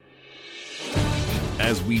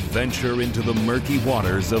as we venture into the murky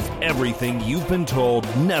waters of everything you've been told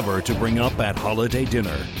never to bring up at holiday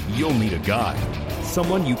dinner. You'll meet a guy,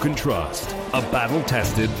 someone you can trust, a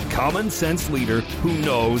battle-tested, common-sense leader who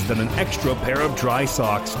knows that an extra pair of dry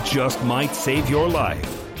socks just might save your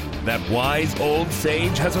life. That wise old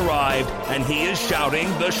sage has arrived, and he is shouting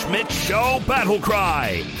the Schmidt Show battle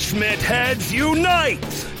cry. Schmidt heads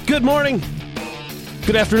unite! Good morning.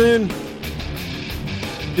 Good afternoon.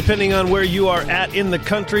 Depending on where you are at in the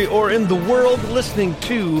country or in the world listening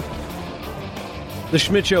to the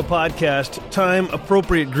Schmidt Show podcast,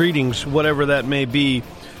 time-appropriate greetings, whatever that may be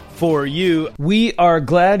for you. We are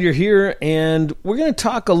glad you're here, and we're going to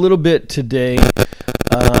talk a little bit today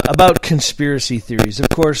about conspiracy theories. Of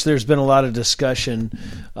course, there's been a lot of discussion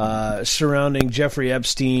surrounding Jeffrey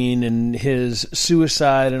Epstein and his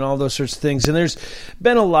suicide and all those sorts of things, and there's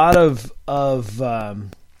been a lot of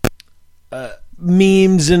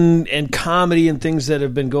memes and comedy and things that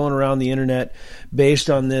have been going around the internet based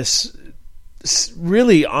on this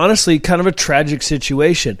really, honestly, kind of a tragic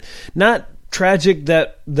situation. Not tragic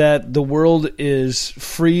that the world is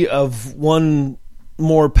free of one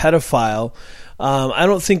more pedophile. I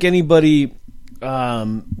don't think anybody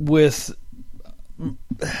with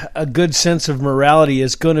a good sense of morality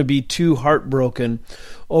is going to be too heartbroken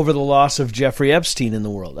over the loss of Jeffrey Epstein in the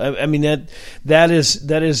world. I mean that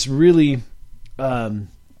is really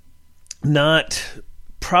not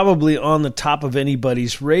probably on the top of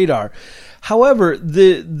anybody's radar. However,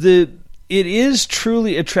 it is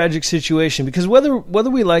truly a tragic situation because whether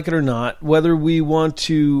we like it or not, whether we want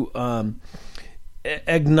to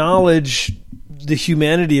acknowledge the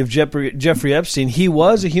humanity of Jeffrey Epstein, he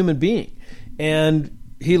was a human being, and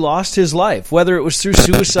he lost his life, whether it was through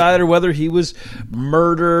suicide or whether he was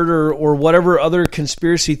murdered or whatever other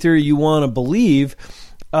conspiracy theory you want to believe.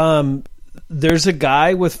 There's a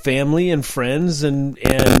guy with family and friends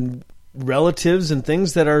and relatives and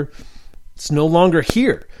things that it's no longer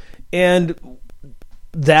here. And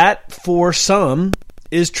that, for some,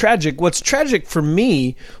 is tragic. What's tragic for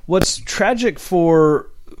me, what's tragic for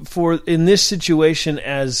in this situation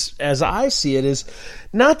as I see it, is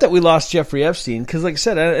not that we lost Jeffrey Epstein, because like I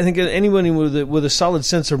said, I think anyone with a solid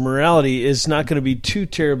sense of morality is not going to be too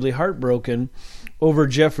terribly heartbroken over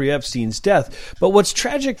Jeffrey Epstein's death. But what's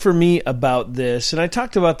tragic for me about this, and I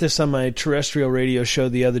talked about this on my terrestrial radio show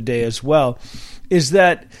the other day as well, is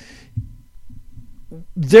that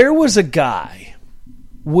there was a guy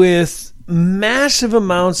with massive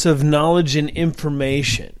amounts of knowledge and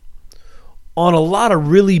information on a lot of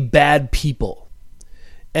really bad people.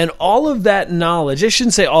 And all of that knowledge, I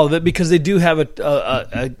shouldn't say all of it because they do have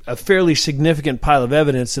a fairly significant pile of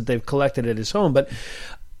evidence that they've collected at his home, but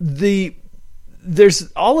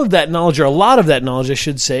there's all of that knowledge, or a lot of that knowledge, I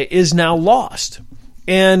should say, is now lost.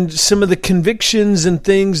 And some of the convictions and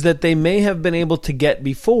things that they may have been able to get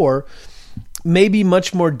before may be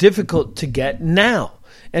much more difficult to get now.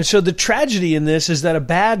 And so the tragedy in this is that a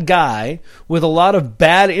bad guy with a lot of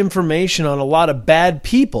bad information on a lot of bad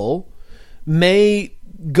people may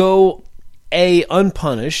go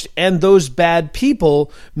unpunished, and those bad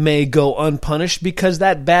people may go unpunished because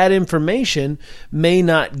that bad information may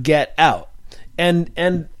not get out.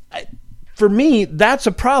 And for me, that's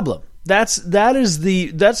a problem. That's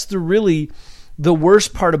really the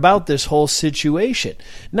worst part about this whole situation.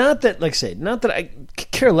 Not that, like I say, not that I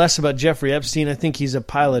care less about Jeffrey Epstein. I think he's a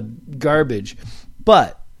pile of garbage.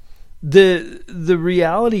 But the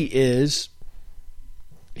reality is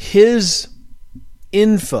his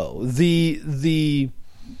info, the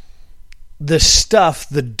stuff,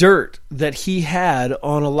 the dirt that he had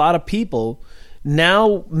on a lot of people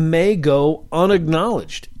now may go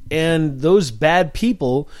unacknowledged, and those bad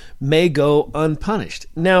people may go unpunished.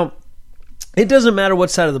 Now, it doesn't matter what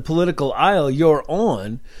side of the political aisle you're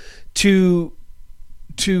on to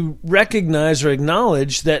recognize or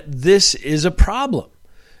acknowledge that this is a problem.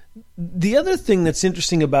 The other thing that's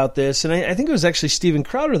interesting about this, and I think it was actually Steven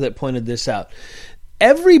Crowder that pointed this out,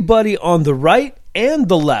 everybody on the right and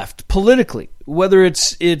the left politically, whether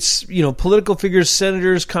it's political figures,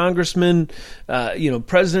 senators, congressmen,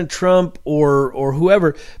 President Trump or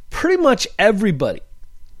whoever, pretty much everybody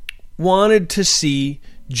wanted to see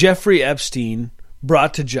Jeffrey Epstein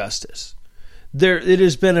brought to justice. It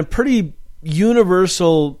has been a pretty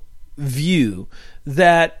universal view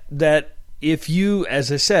that if you,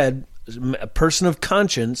 as I said, a person of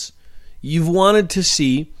conscience, you've wanted to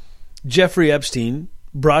see Jeffrey Epstein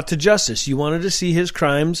brought to justice. You wanted to see his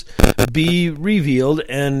crimes be revealed,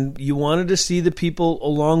 and you wanted to see the people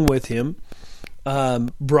along with him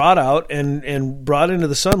brought out and brought into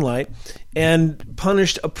the sunlight and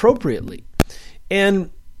punished appropriately. And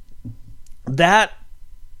that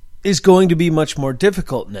is going to be much more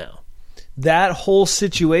difficult now. That whole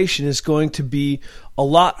situation is going to be a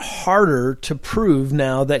lot harder to prove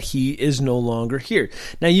now that he is no longer here.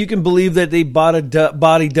 Now, you can believe that they bought a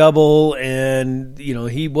body double and,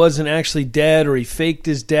 he wasn't actually dead, or he faked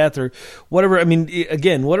his death, or whatever. I mean,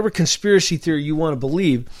 again, whatever conspiracy theory you want to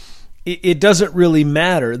believe, it doesn't really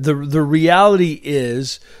matter. The reality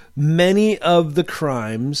is many of the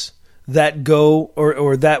crimes that go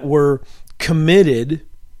or that were committed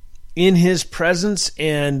in his presence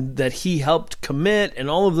and that he helped commit and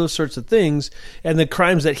all of those sorts of things, and the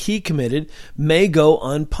crimes that he committed may go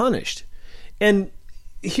unpunished. And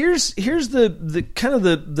here's the kind of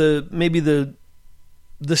the maybe the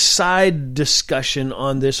side discussion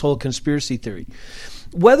on this whole conspiracy theory.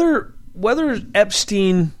 Whether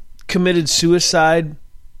Epstein committed suicide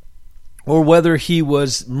or whether he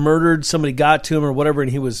was murdered, somebody got to him or whatever, and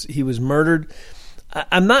he was murdered,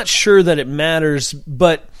 I'm not sure that it matters,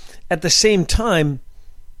 but at the same time,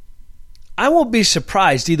 I won't be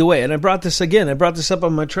surprised either way. And I brought this up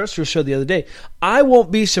on my terrestrial show the other day. I won't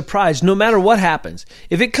be surprised no matter what happens.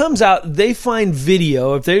 If it comes out, they find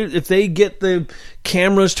video, if they get the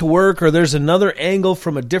cameras to work, or there's another angle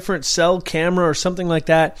from a different cell camera or something like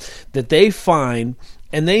that they find,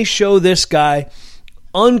 and they show this guy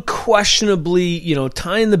unquestionably,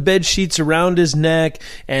 tying the bed sheets around his neck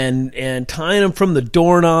and tying him from the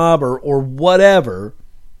doorknob or whatever.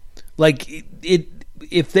 Like,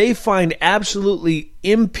 if they find absolutely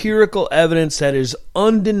empirical evidence that is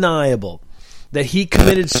undeniable that he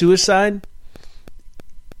committed suicide,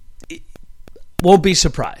 won't be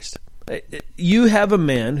surprised. You have a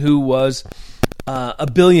man who was a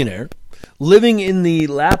billionaire living in the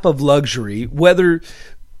lap of luxury, whether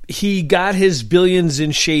he got his billions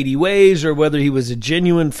in shady ways or whether he was a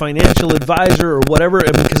genuine financial advisor or whatever,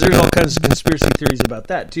 because there's all kinds of conspiracy theories about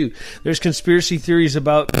that too. There's conspiracy theories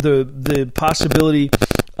about the possibility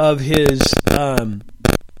of his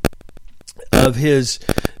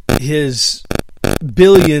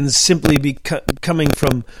billions simply coming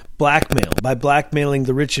from blackmail, by blackmailing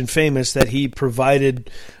the rich and famous that he provided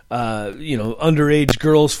underage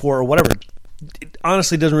girls for or whatever. It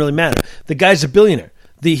honestly doesn't really matter. The guy's a billionaire.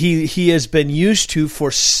 He has been used to,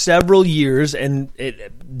 for several years and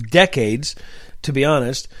decades, to be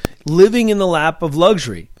honest, living in the lap of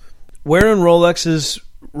luxury, wearing Rolexes,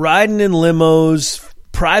 riding in limos,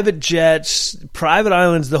 private jets, private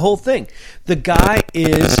islands, the whole thing. The guy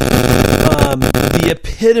is the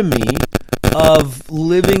epitome of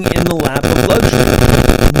living in the lap of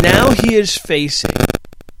luxury. Now he is facing,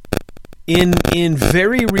 in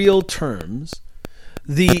very real terms,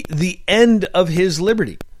 the end of his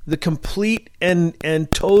liberty, the complete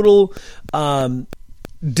and total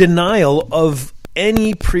denial of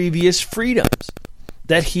any previous freedoms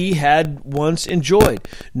that he had once enjoyed.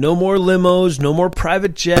 No more limos, no more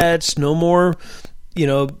private jets, no more,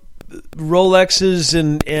 Rolexes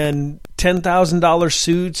and $10,000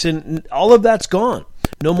 suits, and all of that's gone.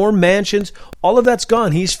 No more mansions, all of that's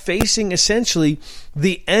gone. He's facing essentially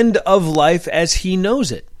the end of life as he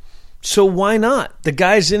knows it. So why not? The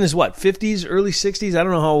guy's in his 50s, early 60s. I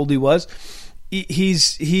don't know how old he was.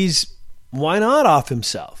 He's why not off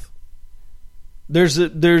himself? There's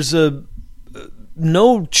a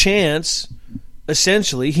no chance.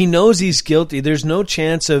 Essentially, he knows he's guilty. There's no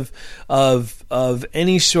chance of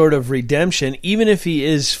any sort of redemption, even if he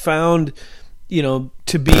is found,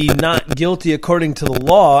 to be not guilty according to the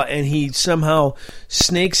law, and he somehow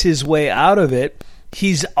snakes his way out of it.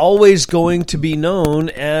 He's always going to be known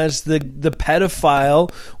as the pedophile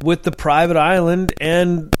with the private island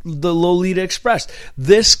and the Lolita Express.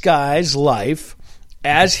 This guy's life,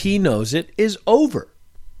 as he knows it, is over.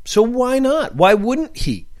 So why not? Why wouldn't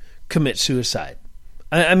he commit suicide?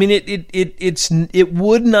 I mean, it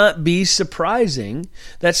would not be surprising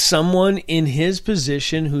that someone in his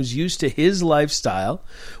position, who's used to his lifestyle,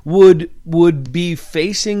 would be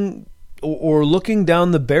facing or looking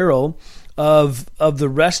down the barrel of the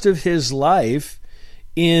rest of his life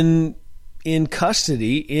in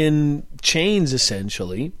custody, in chains,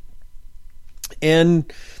 essentially.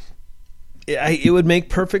 And it would make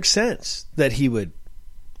perfect sense that he would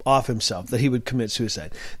off himself, that he would commit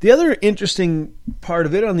suicide. The other interesting part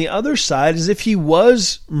of it on the other side is if he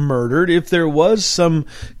was murdered, if there was some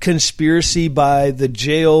conspiracy by the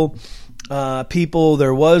jail people,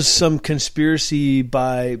 there was some conspiracy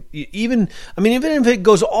by even if it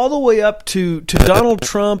goes all the way up to Donald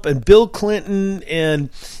Trump and Bill Clinton, and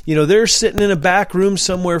they're sitting in a back room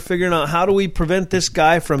somewhere figuring out how do we prevent this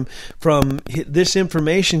guy from this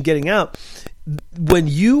information getting out. When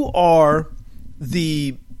you are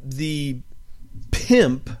the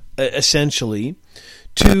pimp, essentially,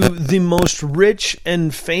 to the most rich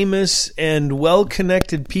and famous and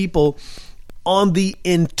well-connected people on the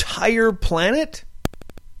entire planet,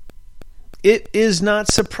 it is not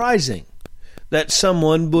surprising that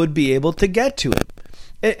someone would be able to get to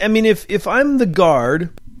him. I mean, if I'm the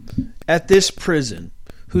guard at this prison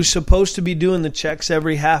who's supposed to be doing the checks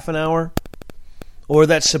every half an hour, or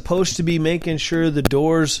that's supposed to be making sure the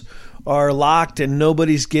doors are locked and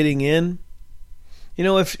nobody's getting in, you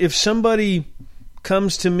know, if somebody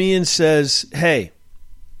comes to me and says, hey,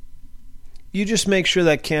 you just make sure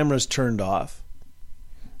that camera's turned off.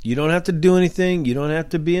 You don't have to do anything. You don't have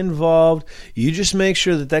to be involved. You just make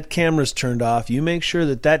sure that that camera's turned off. You make sure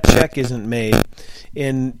that that check isn't made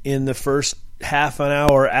in the first half an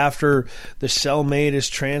hour after the cellmate is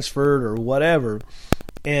transferred or whatever.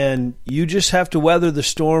 And you just have to weather the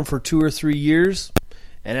storm for 2 or 3 years.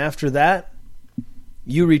 And after that,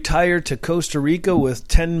 you retire to Costa Rica with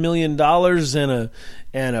 $10 million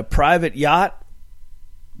and a private yacht.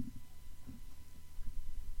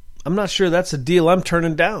 I'm not sure that's a deal I'm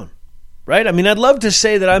turning down, right? I mean, I'd love to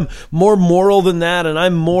say that I'm more moral than that, and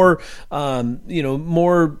I'm more,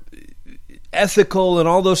 more ethical and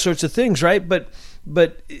all those sorts of things, right?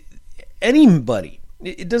 But anybody,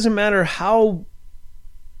 it doesn't matter how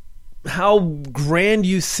grand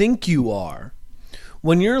you think you are,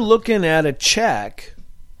 when you're looking at a check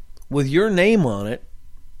with your name on it,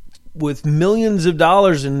 with millions of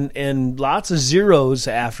dollars and lots of zeros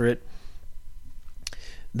after it,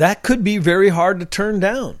 that could be very hard to turn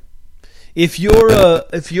down. If you're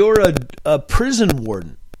a prison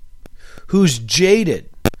warden who's jaded,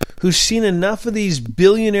 who's seen enough of these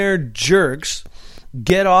billionaire jerks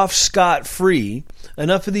get off scot-free,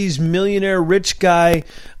 enough of these millionaire rich guy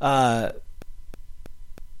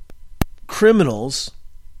criminals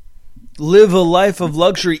live a life of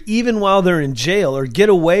luxury even while they're in jail or get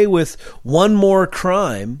away with one more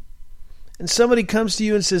crime, and somebody comes to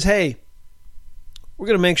you and says, hey, we're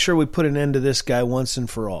going to make sure we put an end to this guy once and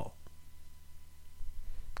for all.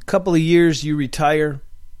 A couple of years, you retire.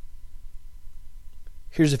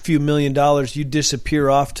 Here's a few $1 million. You disappear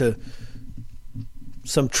off to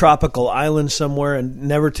some tropical island somewhere and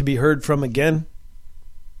never to be heard from again.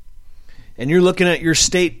 And you're looking at your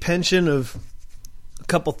state pension of a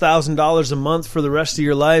couple $1,000s a month for the rest of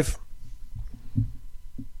your life.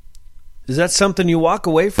 Is that something you walk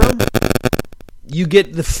away from? You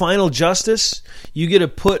get the final justice. You get to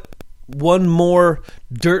put one more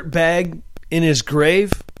dirt bag in his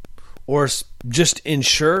grave, or just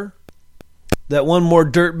ensure that one more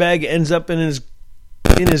dirt bag ends up in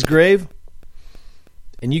his grave,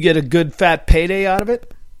 and you get a good fat payday out of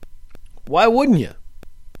it. Why wouldn't you?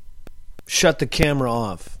 Shut the camera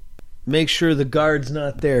off. Make sure the guard's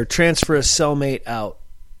not there. Transfer a cellmate out.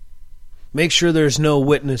 Make sure there's no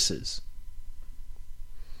witnesses.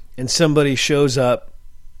 And somebody shows up,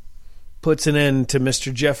 puts an end to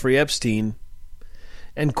Mr. Jeffrey Epstein,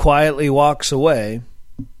 and quietly walks away.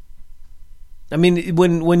 I mean,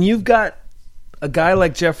 when you've got a guy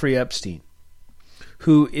like Jeffrey Epstein,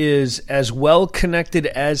 who is as well connected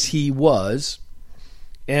as he was,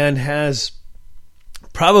 and has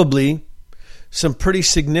probably some pretty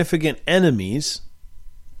significant enemies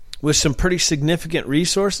with some pretty significant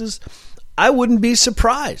resources, I wouldn't be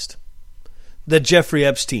surprised that Jeffrey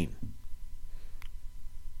Epstein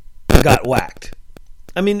got whacked.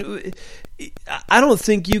 I mean, I don't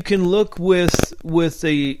think you can look with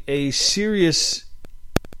a serious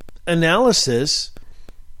analysis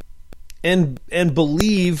and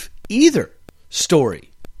believe either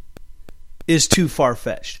story is too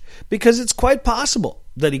far-fetched, because it's quite possible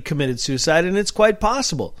that he committed suicide, and it's quite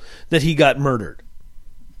possible that he got murdered.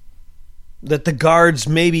 That the guards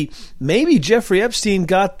maybe Jeffrey Epstein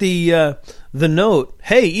got the note,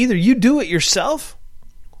 hey, either you do it yourself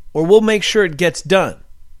or we'll make sure it gets done.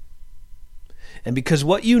 And because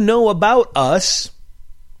what you know about us,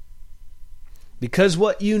 because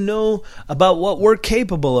what you know about what we're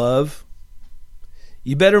capable of,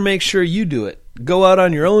 you better make sure you do it. Go out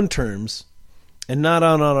on your own terms and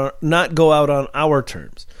not go out on our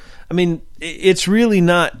terms. I mean, it's really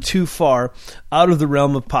not too far out of the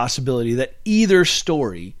realm of possibility that either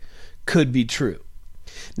story could be true.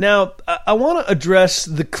 Now, I want to address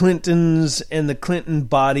the Clintons and the Clinton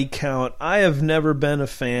body count. I have never been a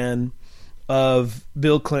fan of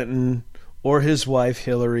Bill Clinton or his wife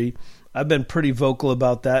Hillary. I've been pretty vocal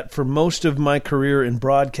about that for most of my career in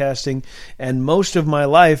broadcasting and most of my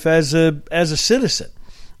life as a citizen.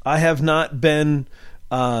 I have not been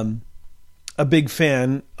a big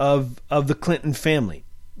fan of the Clinton family,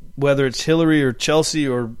 whether it's Hillary or Chelsea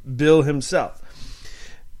or Bill himself.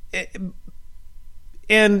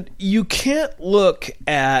 And you can't look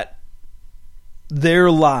at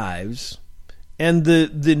their lives and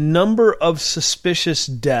the number of suspicious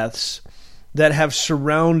deaths that have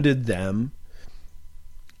surrounded them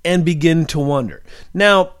and begin to wonder.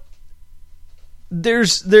 Now,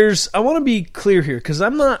 there's I want to be clear here, because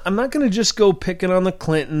I'm not going to just go picking on the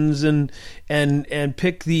Clintons and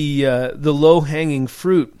pick the low-hanging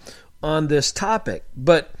fruit on this topic,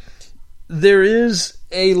 but there is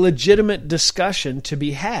a legitimate discussion to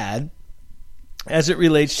be had as it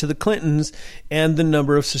relates to the Clintons and the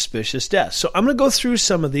number of suspicious deaths. So I'm going to go through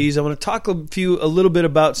some of these. I want to talk a little bit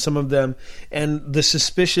about some of them and the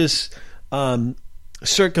suspicious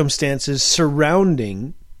circumstances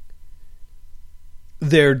surrounding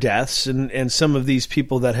their deaths and some of these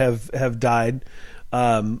people that have died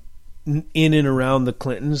in and around the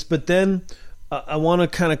Clintons. But then I want to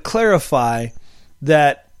kind of clarify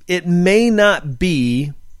that it may not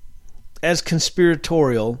be as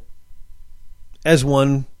conspiratorial as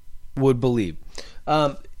one would believe.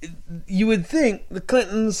 You would think the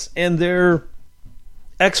Clintons and their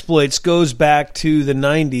exploits goes back to the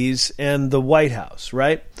 90s and the White House,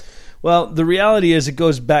 right? Well, the reality is it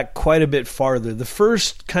goes back quite a bit farther. The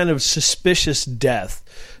first kind of suspicious death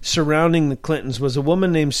surrounding the Clintons was a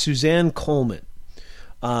woman named Suzanne Coleman.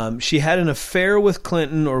 She had an affair with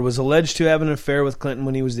Clinton, or was alleged to have an affair with Clinton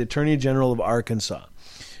when he was the Attorney General of Arkansas.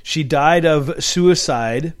 She died of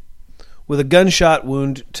suicide with a gunshot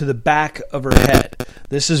wound to the back of her head.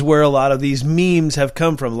 This is where a lot of these memes have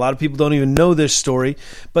come from. A lot of people don't even know this story,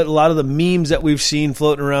 but a lot of the memes that we've seen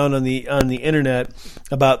floating around on the internet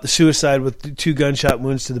about the suicide with 2 gunshot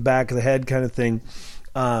wounds to the back of the head kind of thing.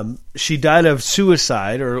 She died of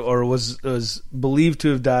suicide, or was believed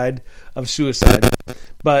to have died of suicide,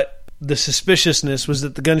 but the suspiciousness was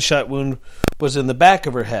that the gunshot wound was in the back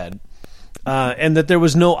of her head, and that there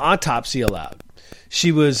was no autopsy allowed.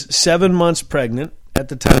 She was 7 months pregnant at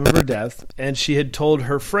the time of her death, and she had told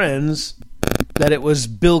her friends that it was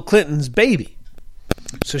Bill Clinton's baby.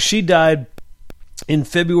 So she died in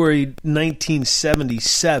February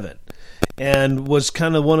 1977 and was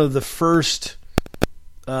kind of one of the first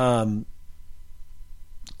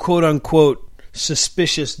quote-unquote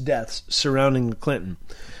suspicious deaths surrounding the Clintons.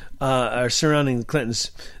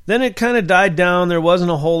 Then it kind of died down. There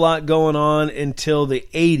wasn't a whole lot going on until the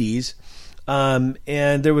 80s.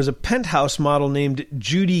 And there was a penthouse model named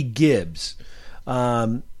Judy Gibbs.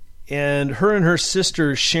 And her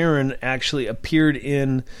sister Sharon actually appeared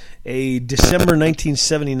in a December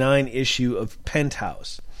 1979 issue of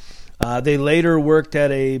Penthouse. They later worked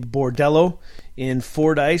at a bordello in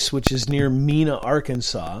Fordyce, which is near Mena,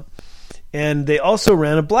 Arkansas. And they also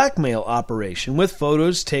ran a blackmail operation with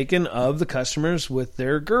photos taken of the customers with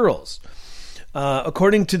their girls.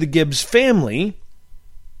 According to the Gibbs family,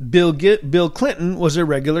 Bill Clinton was a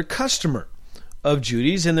regular customer of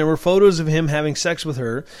Judy's, and there were photos of him having sex with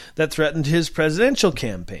her that threatened his presidential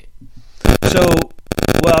campaign. So,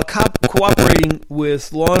 while cooperating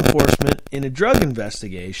with law enforcement in a drug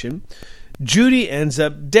investigation, Judy ends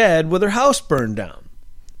up dead with her house burned down.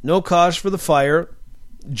 No cause for the fire.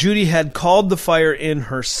 Judy had called the fire in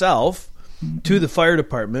herself to the fire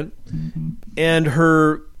department, and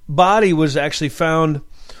her body was actually found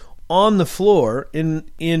on the floor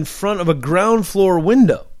in front of a ground floor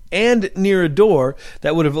window and near a door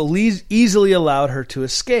that would have easily allowed her to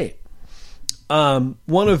escape.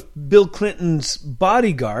 One of Bill Clinton's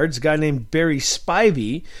bodyguards, a guy named Barry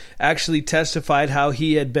Spivey, actually testified how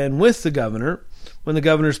he had been with the governor when the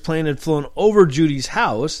governor's plane had flown over Judy's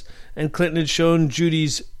house, and Clinton had shown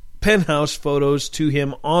Judy's penthouse photos to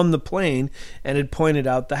him on the plane and had pointed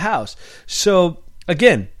out the house. So,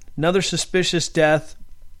 again, another suspicious death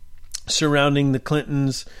surrounding the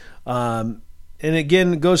Clintons. And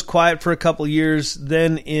again, it goes quiet for a couple of years.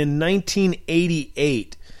 Then in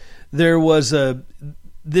 1988, there was and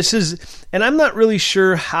I'm not really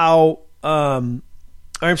sure how,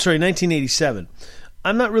 1987.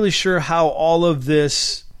 I'm not really sure how all of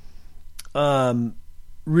this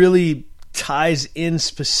really ties in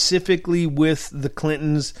specifically with the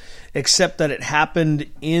Clintons, except that it happened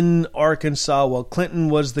in Arkansas while Clinton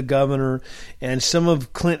was the governor, and some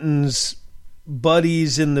of Clinton's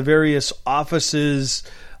buddies in the various offices,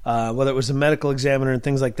 whether it was a medical examiner and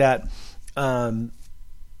things like that,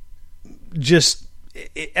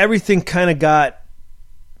 everything kind of got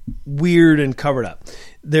weird and covered up.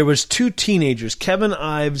 There was 2 teenagers, Kevin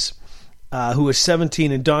Ives, who was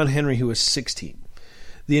 17, and Don Henry, who was 16.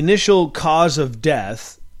 The initial cause of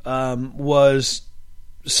death was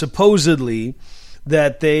supposedly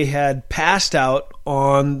that they had passed out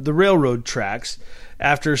on the railroad tracks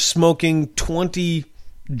after smoking 20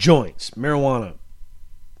 joints, marijuana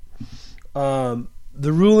The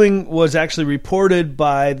ruling was actually reported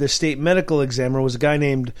by the state medical examiner. It was a guy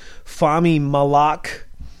named Fahmy Malak,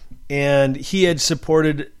 and he had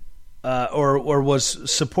supported or was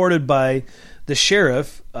supported by the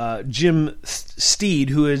sheriff, Jim Steed,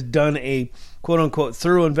 who has done a quote-unquote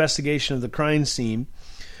thorough investigation of the crime scene,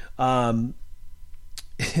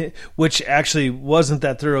 which actually wasn't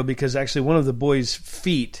that thorough because actually one of the boys'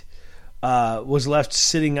 feet was left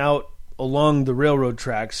sitting out along the railroad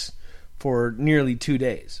tracks for nearly 2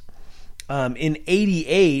 days. In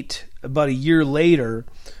 '88, about a year later,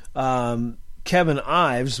 Kevin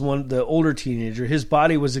Ives, the older teenager, his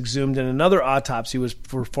body was exhumed and another autopsy was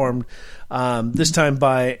performed, this time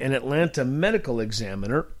by an Atlanta medical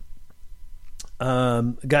examiner, a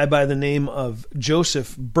guy by the name of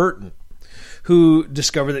Joseph Burton, who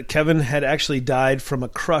discovered that Kevin had actually died from a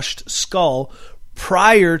crushed skull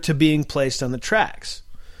prior to being placed on the tracks.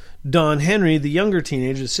 Don Henry, the younger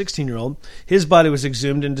teenager, the 16-year-old, his body was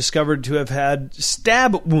exhumed and discovered to have had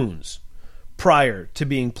stab wounds prior to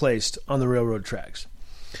being placed on the railroad tracks.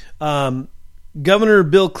 Governor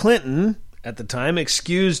Bill Clinton, at the time,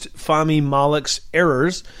 excused Fahmy Malak's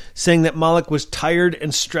errors, saying that Malak was tired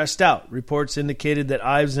and stressed out. Reports indicated that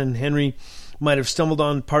Ives and Henry might have stumbled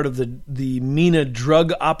on part of the MENA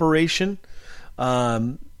drug operation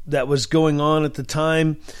that was going on at the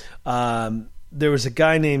time. There was a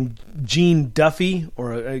guy named Gene Duffy,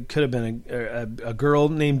 or it could have been a girl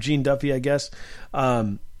named Gene Duffy, I guess,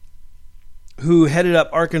 who headed up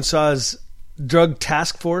Arkansas's drug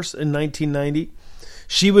task force in 1990.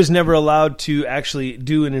 She was never allowed to actually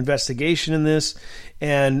do an investigation in this.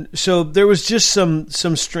 And so there was just some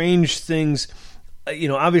strange things.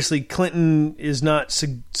 Obviously Clinton is not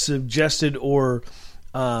suggested or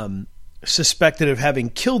suspected of having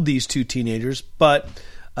killed these two teenagers, but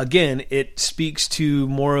again, it speaks to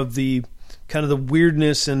more of the kind of the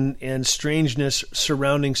weirdness and strangeness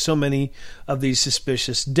surrounding so many of these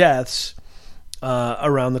suspicious deaths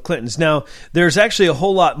around the Clintons. Now, there's actually a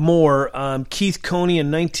whole lot more. Keith Coney, a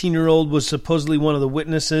 19-year-old, was supposedly one of the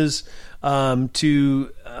witnesses to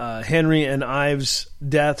Henry and Ives'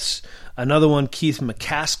 deaths. Another one, Keith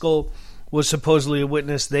McCaskill, was supposedly a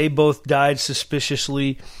witness. They both died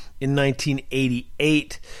suspiciously in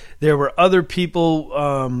 1988. There were other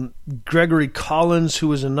people, Gregory Collins, who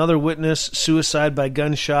was another witness, suicide by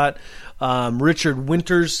gunshot. Richard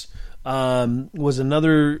Winters was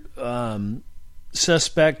another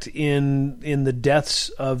suspect in the deaths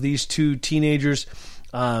of these two teenagers,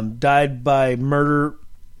 died by murder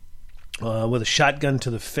with a shotgun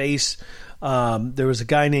to the face. There was a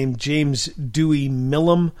guy named James Dewey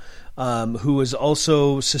Millam, who was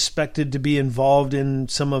also suspected to be involved in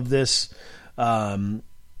some of this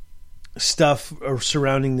stuff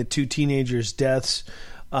surrounding the two teenagers' deaths,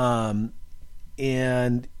 and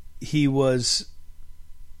he was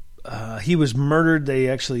murdered. They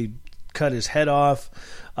actually cut his head off.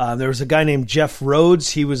 There was a guy named Jeff Rhodes.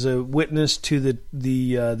 He was a witness to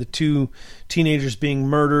the two teenagers being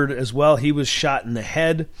murdered as well. He was shot in the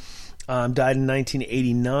head. Died in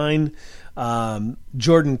 1989.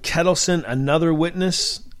 Jordan Kettleson, another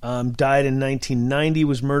witness, died in 1990,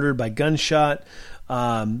 was murdered by gunshot.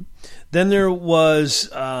 Then there was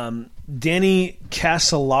Danny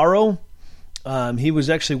Casolaro. He was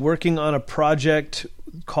actually working on a project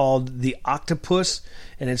called The Octopus,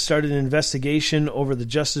 and had started an investigation over the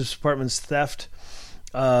Justice Department's theft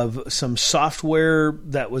of some software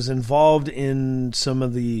that was involved in some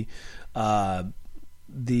of the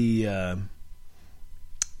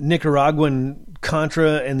Nicaraguan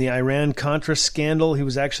Contra and the Iran Contra scandal. He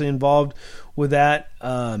was actually involved with that.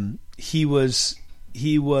 He was.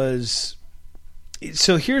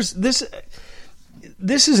 So here's this.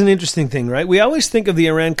 This is an interesting thing, right? We always think of the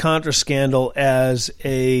Iran Contra scandal as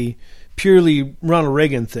a purely Ronald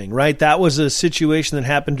Reagan thing, right? That was a situation that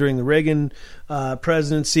happened during the Reagan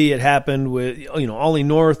presidency. It happened with Ollie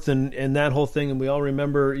North and that whole thing, and we all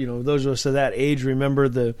remember. Those of us of that age remember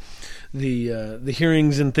the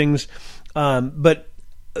hearings and things. But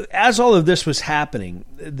as all of this was happening,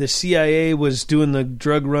 the CIA was doing the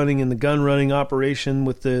drug running and the gun running operation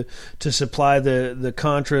to supply the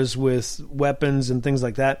Contras with weapons and things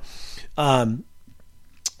like that.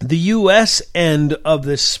 The U.S. end of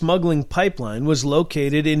this smuggling pipeline was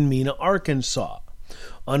located in Mena, Arkansas,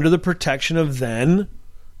 under the protection of then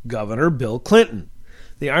Governor Bill Clinton.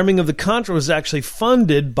 The arming of the Contra was actually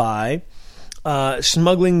funded by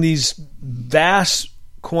smuggling these vast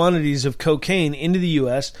quantities of cocaine into the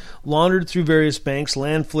U.S., laundered through various banks,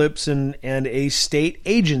 land flips, and a state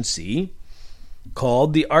agency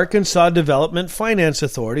called the Arkansas Development Finance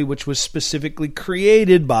Authority, which was specifically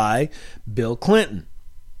created by Bill Clinton.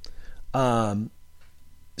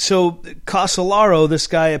 So Casolaro, this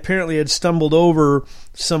guy, apparently had stumbled over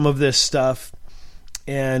some of this stuff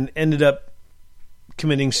and ended up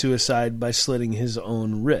committing suicide by slitting his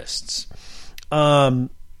own wrists.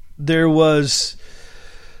 There was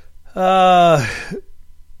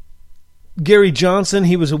Gary Johnson.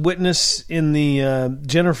 He was a witness in the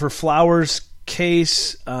Jennifer Flowers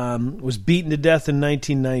case, was beaten to death in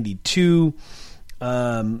 1992.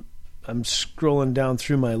 I'm scrolling down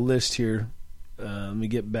through my list here. Let me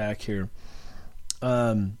get back here.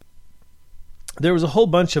 There was a whole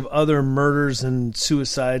bunch of other murders and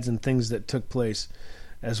suicides and things that took place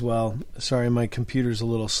as well. Sorry, my computer's a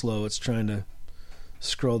little slow. It's trying to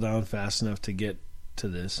scroll down fast enough to get to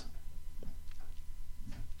this.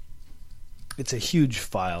 It's a huge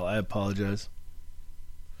file. I apologize.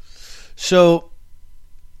 So,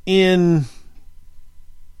 in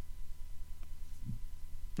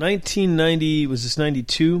 1990, was this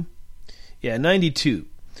 92? Yeah, 92.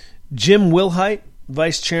 Jim Wilhite,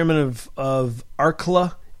 vice chairman of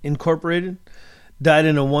Arkla Incorporated, died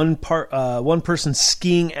in a one-person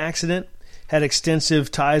skiing accident. Had extensive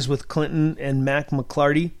ties with Clinton and Mac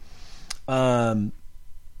McLarty. Paula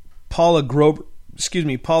Grover,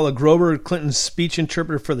 Clinton's speech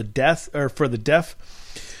interpreter for the deaf,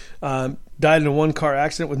 died in a one-car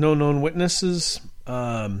accident with no known witnesses.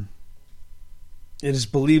 It is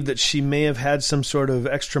believed that she may have had some sort of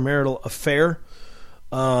extramarital affair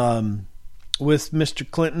with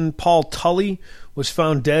Mr. Clinton. Paul Tully was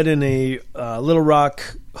found dead in a Little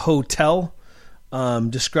Rock hotel,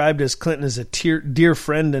 described as Clinton as a dear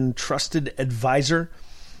friend and trusted advisor.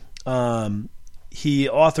 He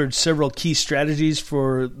authored several key strategies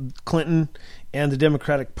for Clinton and the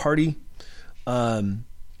Democratic Party.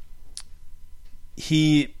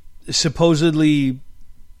 He supposedly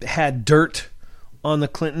had dirt on the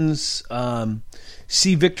Clintons.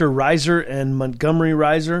 C. Victor Reiser and Montgomery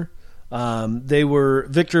Reiser.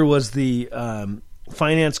 Victor was the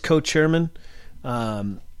finance co-chairman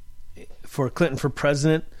for Clinton for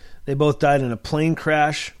president. They both died in a plane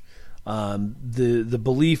crash. The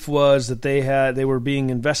belief was that they were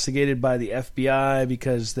being investigated by the FBI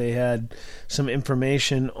because they had some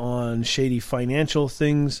information on shady financial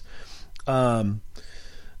things. There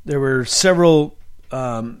were several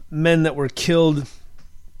men that were killed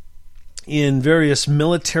in various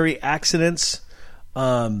military accidents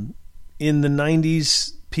in the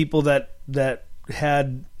 90s, people that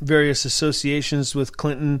had various associations with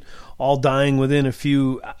Clinton, all dying within a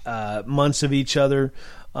few months of each other.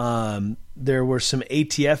 There were some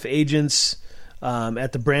ATF agents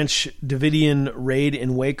at the Branch Davidian raid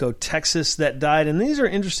in Waco, Texas, that died, and these are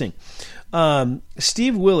interesting.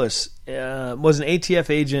 Steve Willis was an ATF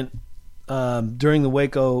agent during the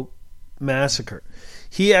Waco massacre.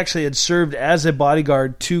 He actually had served as a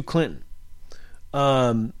bodyguard to Clinton.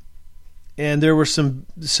 And there were some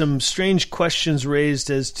strange questions raised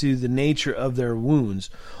as to the nature of their wounds.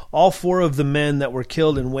 All four of the men that were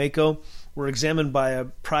killed in Waco were examined by a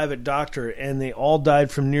private doctor, and they all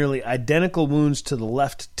died from nearly identical wounds to the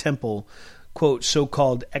left temple, quote,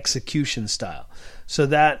 so-called execution style. So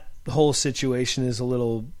that whole situation is a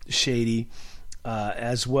little shady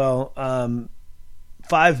as well.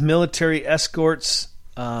 5 military escorts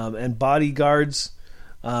and bodyguards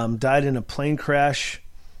died in a plane crash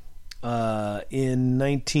in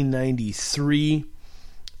 1993.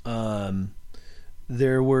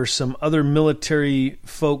 There were some other military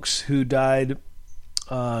folks who died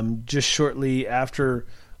just shortly after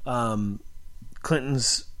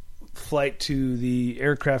Clinton's flight to the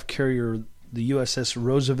aircraft carrier, the USS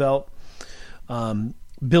Roosevelt.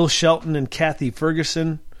 Bill Shelton and Kathy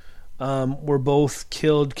Ferguson were both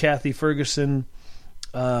killed. Kathy Ferguson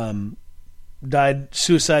died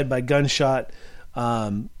suicide by gunshot,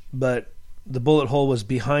 but the bullet hole was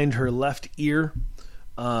behind her left ear,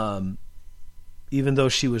 even though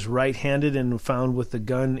she was right-handed and found with the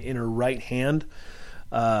gun in her right hand.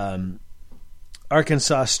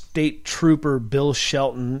 Arkansas State Trooper Bill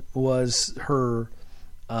Shelton was her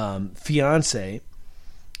fiance.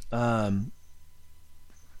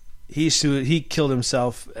 He killed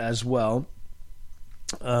himself as well.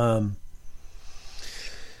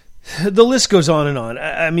 The list goes on and on.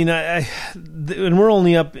 And we're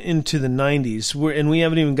only up into the 90s, and we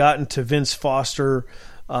haven't even gotten to Vince Foster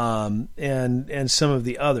and some of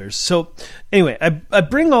the others. So anyway, I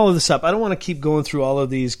bring all of this up. I don't want to keep going through all of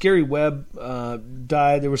these. Gary Webb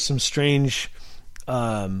died. There were some strange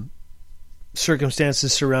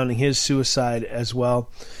circumstances surrounding his suicide as well.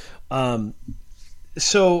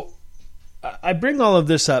 So I bring all of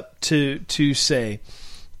this up to say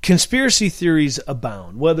conspiracy theories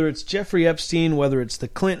abound, whether it's Jeffrey Epstein, whether it's the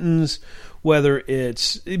Clintons, whether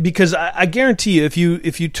it's because I guarantee you,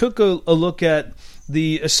 if you took a look at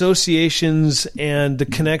the associations and the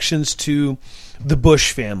connections to the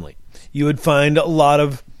Bush family, you would find a lot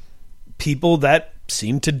of people that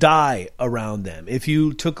seem to die around them. If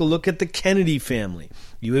you took a look at the Kennedy family,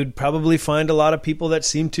 you would probably find a lot of people that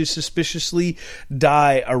seem to suspiciously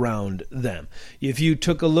die around them. If you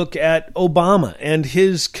took a look at Obama and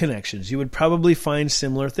his connections, you would probably find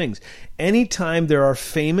similar things. Anytime there are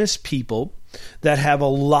famous people that have a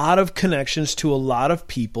lot of connections to a lot of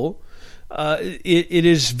people, it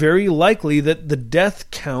is very likely that the death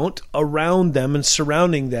count around them and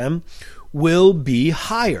surrounding them will be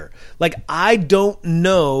higher. Like, I don't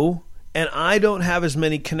know, and I don't have as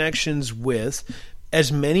many connections with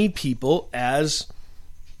as many people as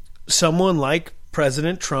someone like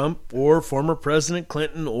President Trump or former President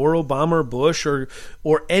Clinton or Obama or Bush or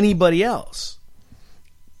anybody else.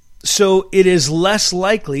 So it is less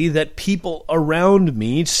likely that people around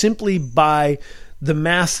me, simply by the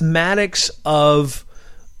mathematics of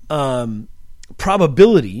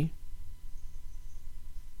probability,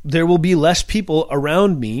 there will be less people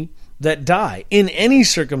around me that die in any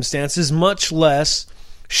circumstances, much less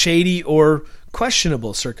shady or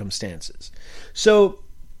questionable circumstances. So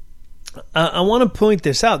I want to point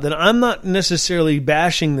this out, that I'm not necessarily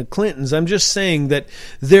bashing the Clintons. I'm just saying that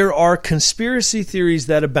there are conspiracy theories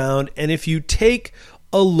that abound, and if you take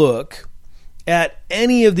a look at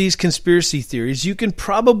any of these conspiracy theories, you can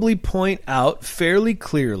probably point out fairly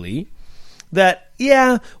clearly that,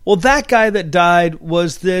 yeah, well, that guy that died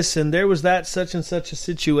was this, and there was that such and such a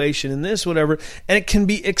situation, and this, whatever, and it can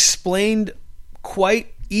be explained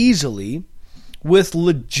quite easily with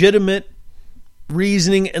legitimate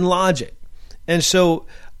reasoning and logic. And so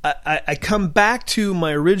I come back to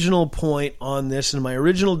my original point on this and my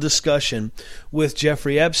original discussion with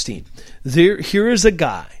Jeffrey Epstein. Here is a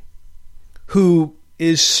guy who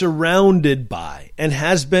is surrounded by and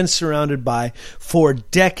has been surrounded by for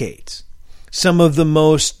decades some of the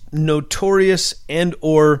most notorious and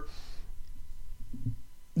or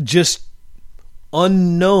just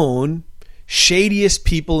unknown, shadiest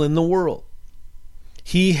people in the world.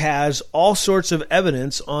 He has all sorts of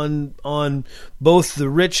evidence on both the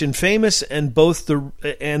rich and famous and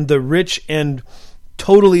the rich and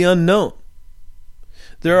totally unknown.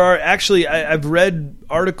 There are actually, I've read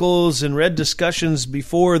articles and read discussions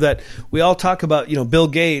before that we all talk about, Bill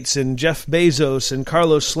Gates and Jeff Bezos and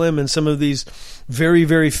Carlos Slim and some of these very,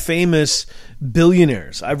 very famous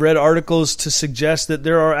billionaires. I've read articles to suggest that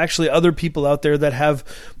there are actually other people out there that have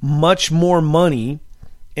much more money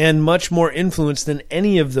and much more influence than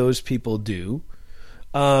any of those people do,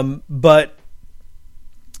 but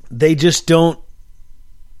they just don't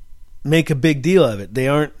make a big deal of it. They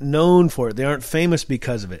aren't known for it. They aren't famous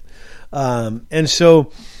because of it. And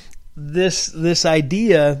so this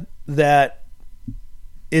idea that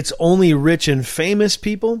it's only rich and famous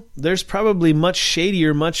people, there's probably much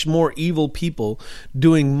shadier, much more evil people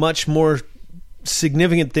doing much more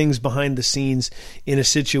significant things behind the scenes in a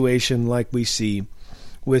situation like we see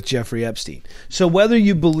with Jeffrey Epstein. So whether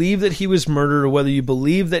you believe that he was murdered or whether you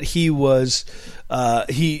believe that he was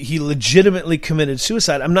he legitimately committed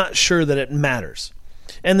suicide, I'm not sure that it matters.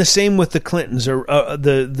 And the same with the Clintons or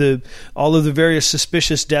the all of the various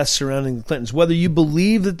suspicious deaths surrounding the Clintons. Whether you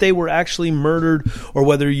believe that they were actually murdered or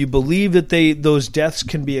whether you believe that those deaths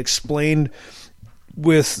can be explained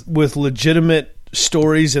with legitimate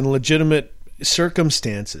stories and legitimate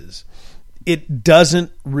circumstances, it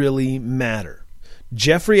doesn't really matter.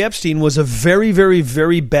 Jeffrey Epstein was a very, very,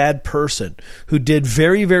 very bad person who did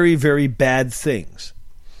very, very, very bad things.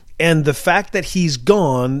 And the fact that he's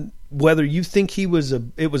gone, whether you think it was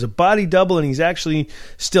a body double and he's actually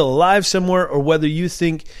still alive somewhere, or whether you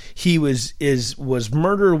think he was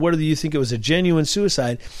murder, or whether you think it was a genuine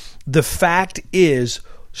suicide, the fact is,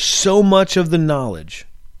 so much of the knowledge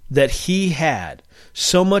that he had,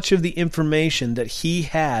 so much of the information that he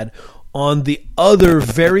had on the other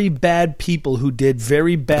very bad people who did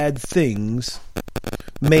very bad things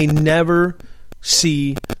may never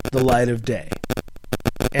see the light of day.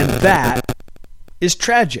 And that is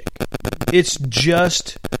tragic. It's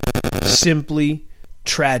just simply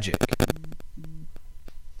tragic.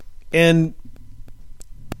 And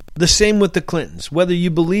the same with the Clintons. Whether you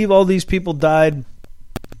believe all these people died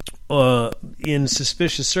in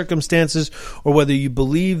suspicious circumstances, or whether you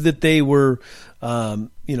believe that they were,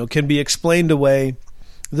 can be explained away,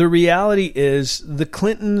 the reality is the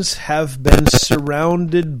Clintons have been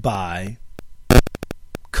surrounded by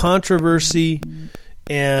controversy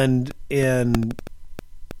and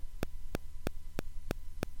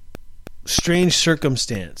strange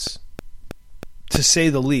circumstance, to say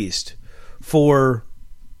the least, for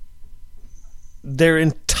their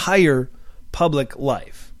entire public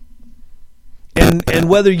life. And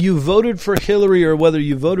whether you voted for Hillary or whether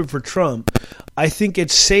you voted for Trump, I think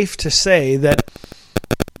it's safe to say that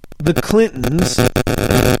the Clintons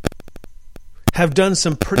have done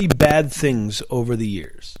some pretty bad things over the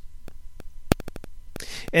years.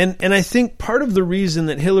 And I think part of the reason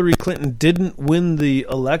that Hillary Clinton didn't win the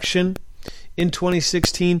election in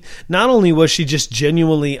 2016, not only was she just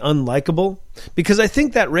genuinely unlikable, because I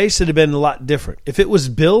think that race would have been a lot different. If it was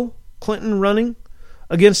Bill Clinton running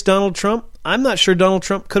against Donald Trump, I'm not sure Donald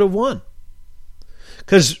Trump could have won.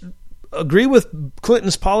 Because agree with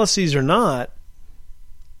Clinton's policies or not,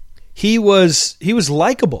 he was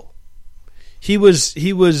likable. He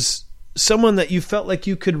was someone that you felt like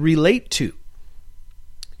you could relate to.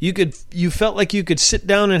 You felt like you could sit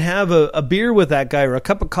down and have a beer with that guy or a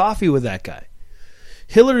cup of coffee with that guy.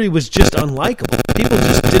 Hillary was just unlikable. People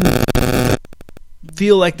just didn't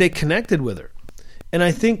feel like they connected with her. And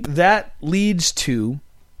I think that leads to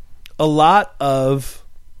a lot of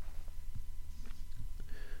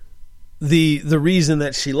the reason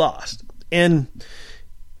that she lost. And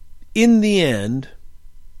in the end,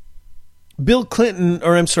 Donald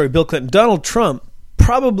Trump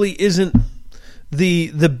probably isn't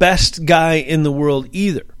the best guy in the world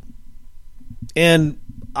either. And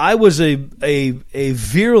I was a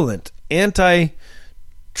virulent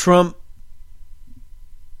anti-Trump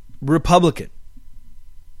Republican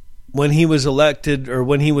when he was elected or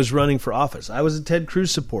when he was running for office. I was a Ted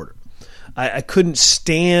Cruz supporter. I couldn't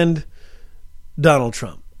stand Donald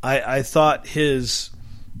Trump. I thought he was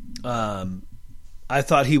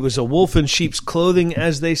a wolf in sheep's clothing,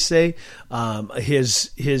 as they say.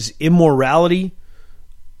 His immorality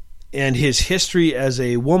and his history as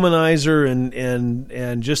a womanizer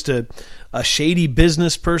and just a shady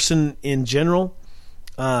business person in general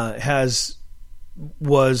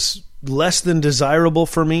was less than desirable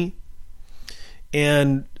for me.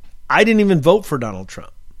 And I didn't even vote for Donald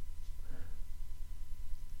Trump.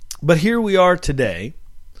 But here we are today,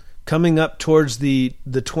 coming up towards the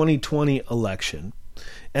 2020 election,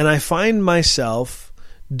 and I find myself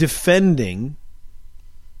defending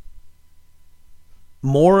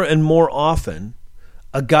more and more often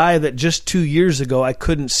a guy that just 2 years ago I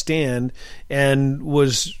couldn't stand and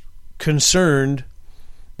was concerned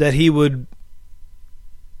that he would,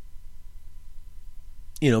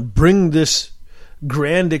 bring this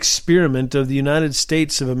grand experiment of the United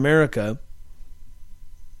States of America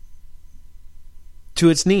to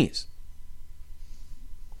its knees.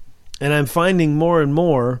 And I'm finding more and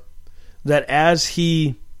more that as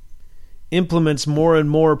he implements more and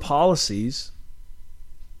more policies,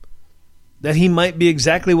 that he might be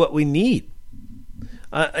exactly what we need.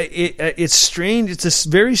 It's strange. It's a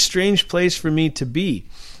very strange place for me to be.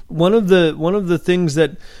 One of the things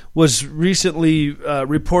that was recently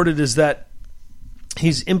reported is that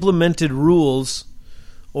he's implemented rules,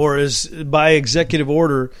 or is by executive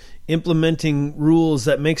order implementing rules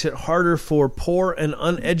that makes it harder for poor and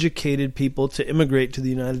uneducated people to immigrate to the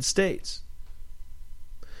United States.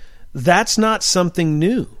 That's not something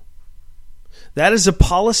new. That is a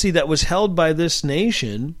policy that was held by this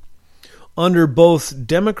nation under both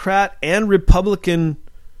Democrat and Republican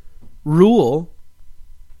rule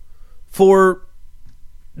for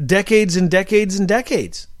decades and decades and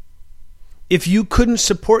decades. If you couldn't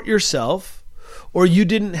support yourself, or you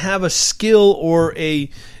didn't have a skill or a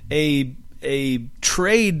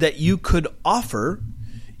trade that you could offer,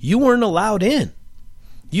 you weren't allowed in.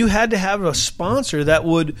 You had to have a sponsor that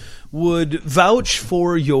would vouch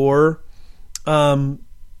for your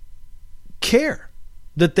care,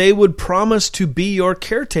 that they would promise to be your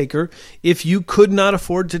caretaker if you could not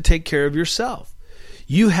afford to take care of yourself.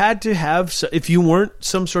 You had to have, if you weren't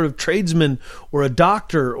some sort of tradesman or a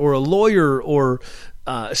doctor or a lawyer or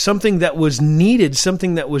something that was needed,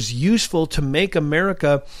 something that was useful to make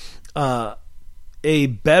America a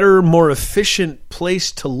better, more efficient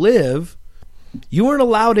place to live, you weren't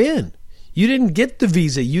allowed in. You didn't get the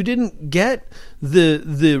visa. You didn't get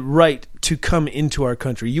the right to come into our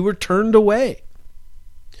country. You were turned away.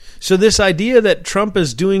 So this idea that Trump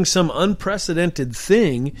is doing some unprecedented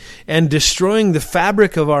thing and destroying the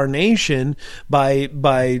fabric of our nation by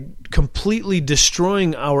completely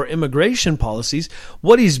destroying our immigration policies,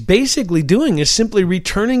 what he's basically doing is simply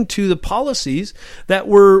returning to the policies that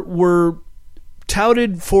were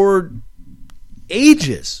touted for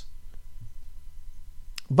ages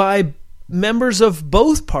by members of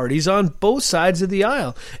both parties on both sides of the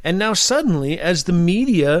aisle. And now suddenly, as the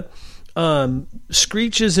media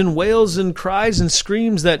screeches and wails and cries and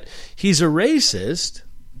screams that he's a racist,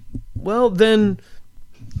 well, then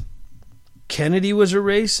Kennedy was a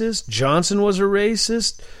racist, Johnson was a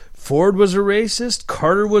racist, Ford was a racist,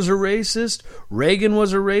 Carter was a racist, Reagan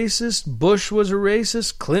was a racist, Bush was a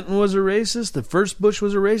racist, Clinton was a racist, the first Bush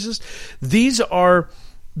was a racist. These are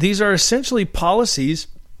essentially policies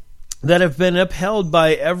that have been upheld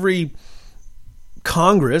by every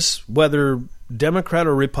Congress, whether Democrat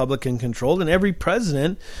or Republican controlled, and every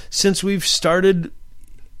president since we've started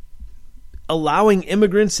allowing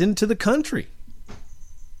immigrants into the country.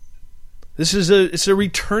 It's a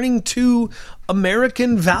returning to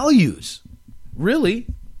American values, really.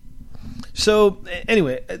 So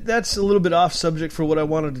anyway, that's a little bit off subject for what I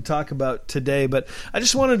wanted to talk about today, but I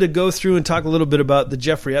just wanted to go through and talk a little bit about the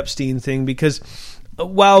Jeffrey Epstein thing, because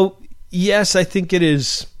while, yes, I think it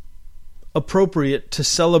is appropriate to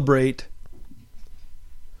celebrate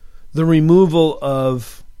the removal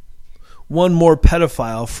of one more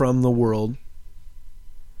pedophile from the world,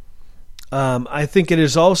 I think it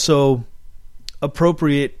is also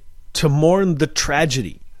appropriate to mourn the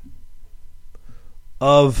tragedy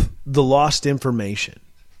of the lost information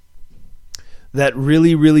that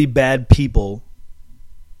really, really bad people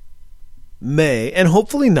may, and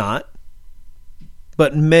hopefully not,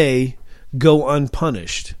 but may go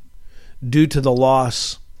unpunished due to the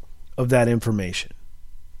loss of that information.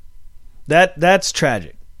 That's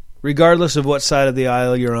tragic. Regardless of what side of the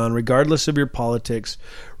aisle you're on, regardless of your politics,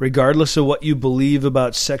 regardless of what you believe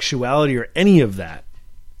about sexuality or any of that,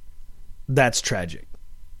 that's tragic.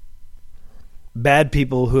 Bad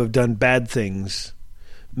people who have done bad things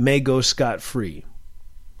may go scot-free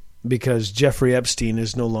because Jeffrey Epstein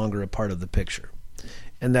is no longer a part of the picture.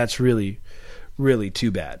 And that's really, really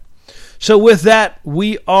too bad. So with that,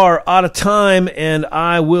 we are out of time, and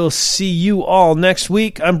I will see you all next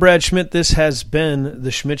week. I'm Brad Schmidt. This has been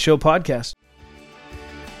the Schmidt Show Podcast.